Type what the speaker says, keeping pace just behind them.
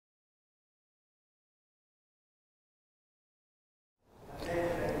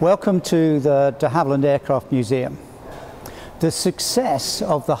Welcome to the de Havilland Aircraft Museum. The success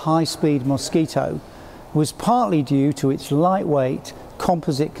of the high-speed Mosquito was partly due to its lightweight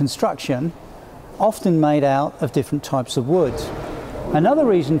composite construction, often made out of different types of wood. Another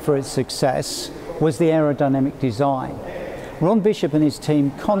reason for its success was the aerodynamic design. Ron Bishop and his team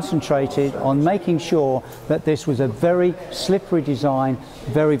concentrated on making sure that this was a very slippery design,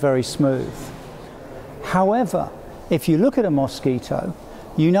 very smooth. However, if you look at a Mosquito,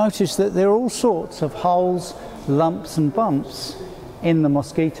 you notice that there are all sorts of holes, lumps and bumps in the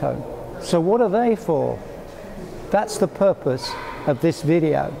Mosquito. So what are they for? That's the purpose of this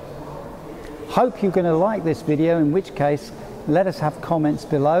video. Hope you're going to like this video, in which case let us have comments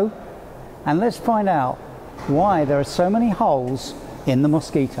below and let's find out why there are so many holes in the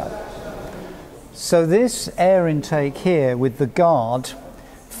Mosquito. So this air intake here with the guard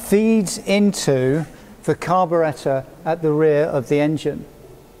feeds into the carburetor at the rear of the engine.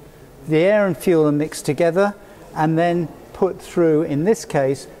 The air and fuel are mixed together and then put through, in this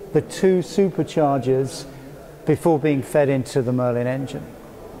case, the two superchargers before being fed into the Merlin engine.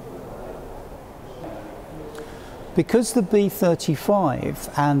 Because the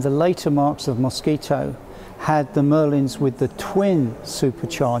B-35 and the later marks of Mosquito had the Merlins with the twin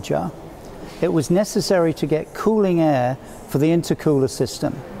supercharger, it was necessary to get cooling air for the intercooler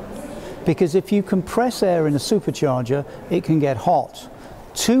system. Because if you compress air in a supercharger, it can get hot.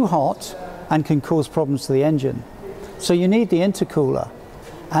 Too hot and can cause problems to the engine. So you need the intercooler.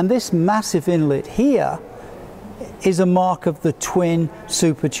 And this massive inlet here is a mark of the twin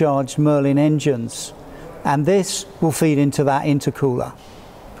supercharged Merlin engines. And this will feed into that intercooler.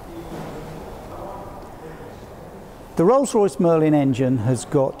 The Rolls-Royce Merlin engine has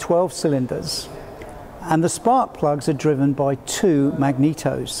got 12 cylinders and the spark plugs are driven by two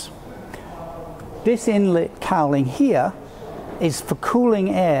magnetos. This inlet cowling here is for cooling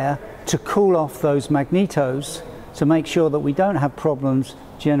air to cool off those magnetos to make sure that we don't have problems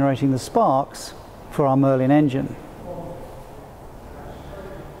generating the sparks for our Merlin engine.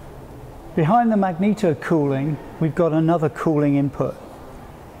 Behind the magneto cooling, we've got another cooling input.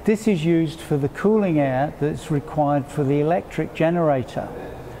 This is used for the cooling air that's required for the electric generator.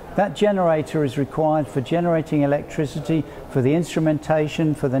 That generator is required for generating electricity, for the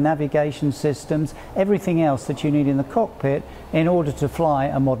instrumentation, for the navigation systems, everything else that you need in the cockpit in order to fly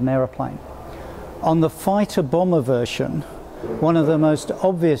a modern aeroplane. On the fighter bomber version, one of the most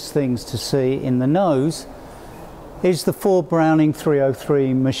obvious things to see in the nose is the 4 Browning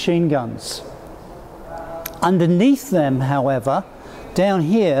 303 machine guns. Underneath them, however, down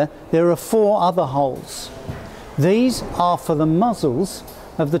here, there are 4 other holes. These are for the muzzles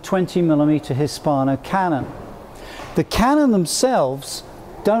of the 20mm Hispano cannon. The cannon themselves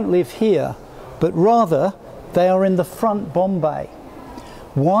don't live here, but rather they are in the front bomb bay.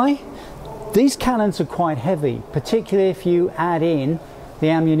 Why? These cannons are quite heavy, particularly if you add in the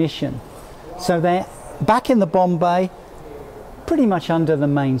ammunition. So they're back in the bomb bay, pretty much under the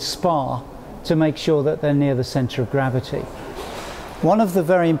main spar, to make sure that they're near the center of gravity. One of the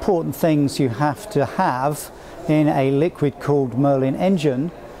very important things you have to have in a liquid-cooled Merlin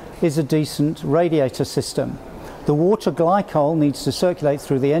engine is a decent radiator system. The water glycol needs to circulate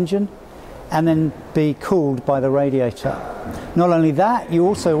through the engine and then be cooled by the radiator. Not only that, you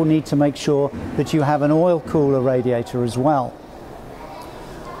also will need to make sure that you have an oil cooler radiator as well.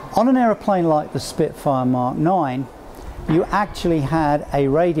 On an aeroplane like the Spitfire Mark 9, you actually had a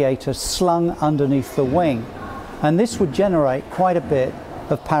radiator slung underneath the wing, and this would generate quite a bit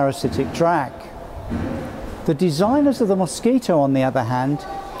of parasitic drag. The designers of the Mosquito, on the other hand,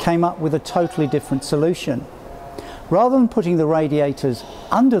 came up with a totally different solution. Rather than putting the radiators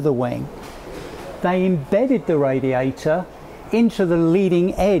under the wing, they embedded the radiator into the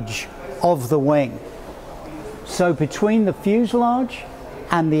leading edge of the wing. So between the fuselage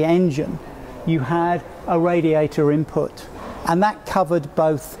and the engine, you had a radiator input, and that covered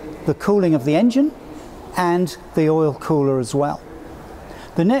both the cooling of the engine and the oil cooler as well.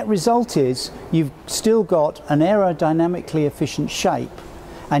 The net result is you've still got an aerodynamically efficient shape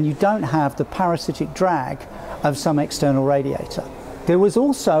and you don't have the parasitic drag of some external radiator. There was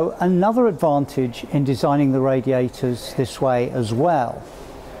also another advantage in designing the radiators this way as well.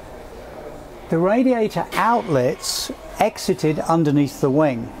 The radiator outlets exited underneath the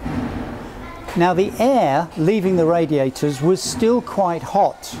wing. Now the air leaving the radiators was still quite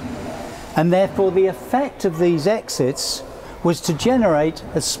hot, and therefore the effect of these exits was to generate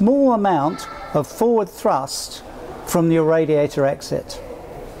a small amount of forward thrust from the radiator exit.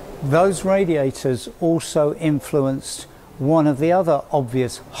 Those radiators also influenced one of the other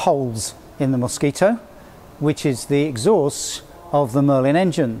obvious holes in the Mosquito, which is the exhausts of the Merlin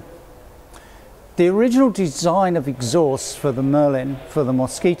engine. The original design of exhausts for the Merlin, for the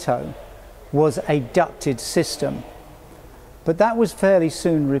Mosquito, was a ducted system, but that was fairly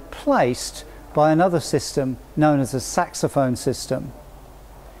soon replaced by another system known as a saxophone system.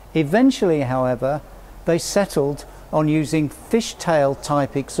 Eventually, however, they settled on using fishtail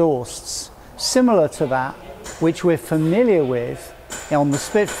type exhausts, similar to that which we're familiar with on the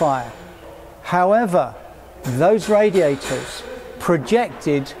Spitfire. However, those radiators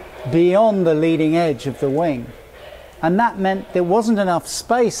projected beyond the leading edge of the wing, and that meant there wasn't enough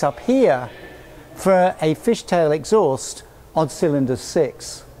space up here for a fishtail exhaust on cylinder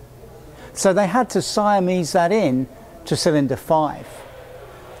 6. So they had to Siamese that in to cylinder 5.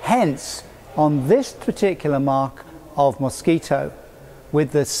 Hence, on this particular mark of Mosquito,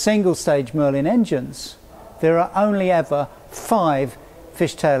 with the single stage Merlin engines, there are only ever 5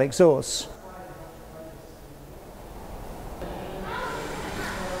 fishtail exhausts.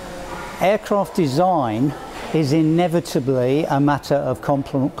 Aircraft design is inevitably a matter of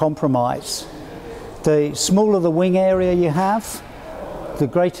compromise. The smaller the wing area you have, the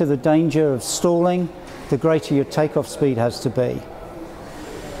greater the danger of stalling, the greater your takeoff speed has to be.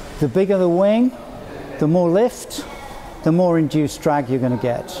 The bigger the wing, the more lift, the more induced drag you're going to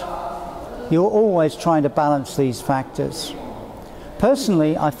get. You're always trying to balance these factors.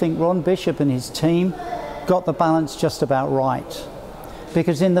 Personally, I think Ron Bishop and his team got the balance just about right,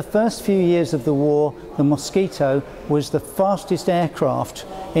 because in the first few years of the war, the Mosquito was the fastest aircraft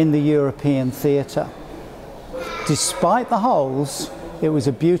in the European theatre. Despite the holes, it was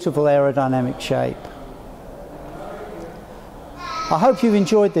a beautiful aerodynamic shape. I hope you've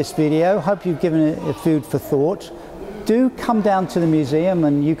enjoyed this video, hope you've given it food for thought. Do come down to the museum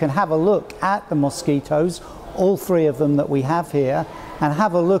and you can have a look at the Mosquitos, all 3 of them that we have here, and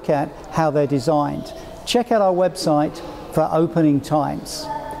have a look at how they're designed. Check out our website for opening times.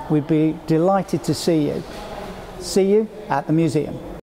 We'd be delighted to see you. See you at the museum.